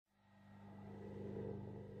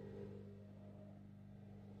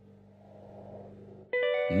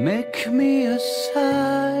Make me a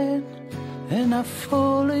sign and I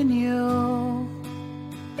fall in you.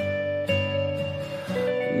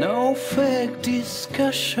 No fake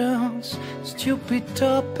discussions, stupid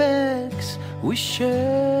topics we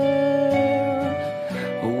share.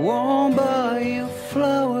 Warm by your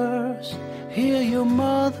flowers, hear your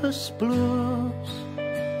mother's blues.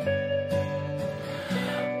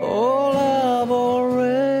 All I've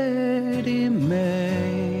already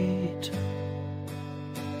made.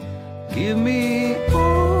 Give me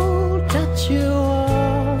all that you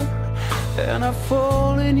are, and I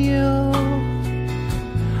fall in you.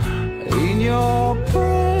 In your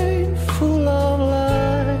brain full of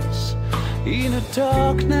lies, in the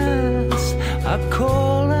darkness I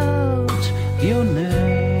call out your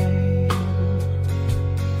name.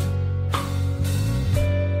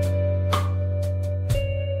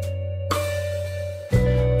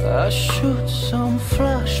 I shoot some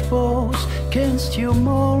flashballs against your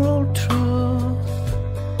moral truth.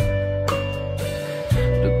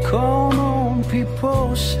 The common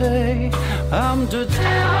people say I'm the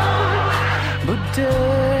devil, but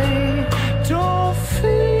they don't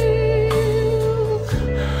feel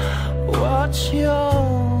what you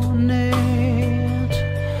need.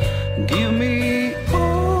 Give me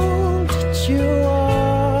all that you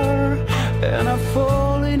are, and I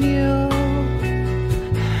fall in you.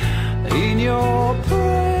 In your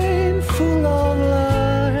brain full of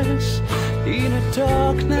lies, in the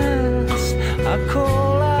darkness I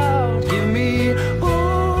call out. Give me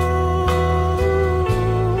all,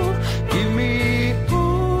 give me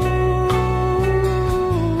all.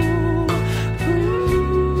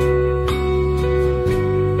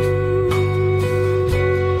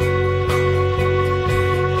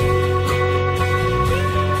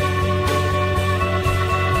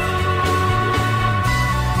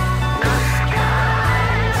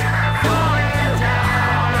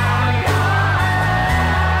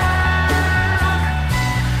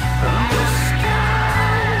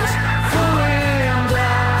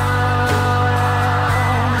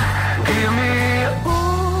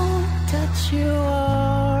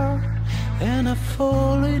 And I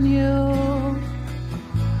fall in you.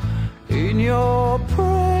 In your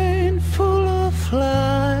brain full of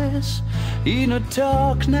lies, in the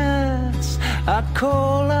darkness I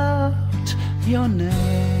call out your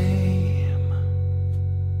name.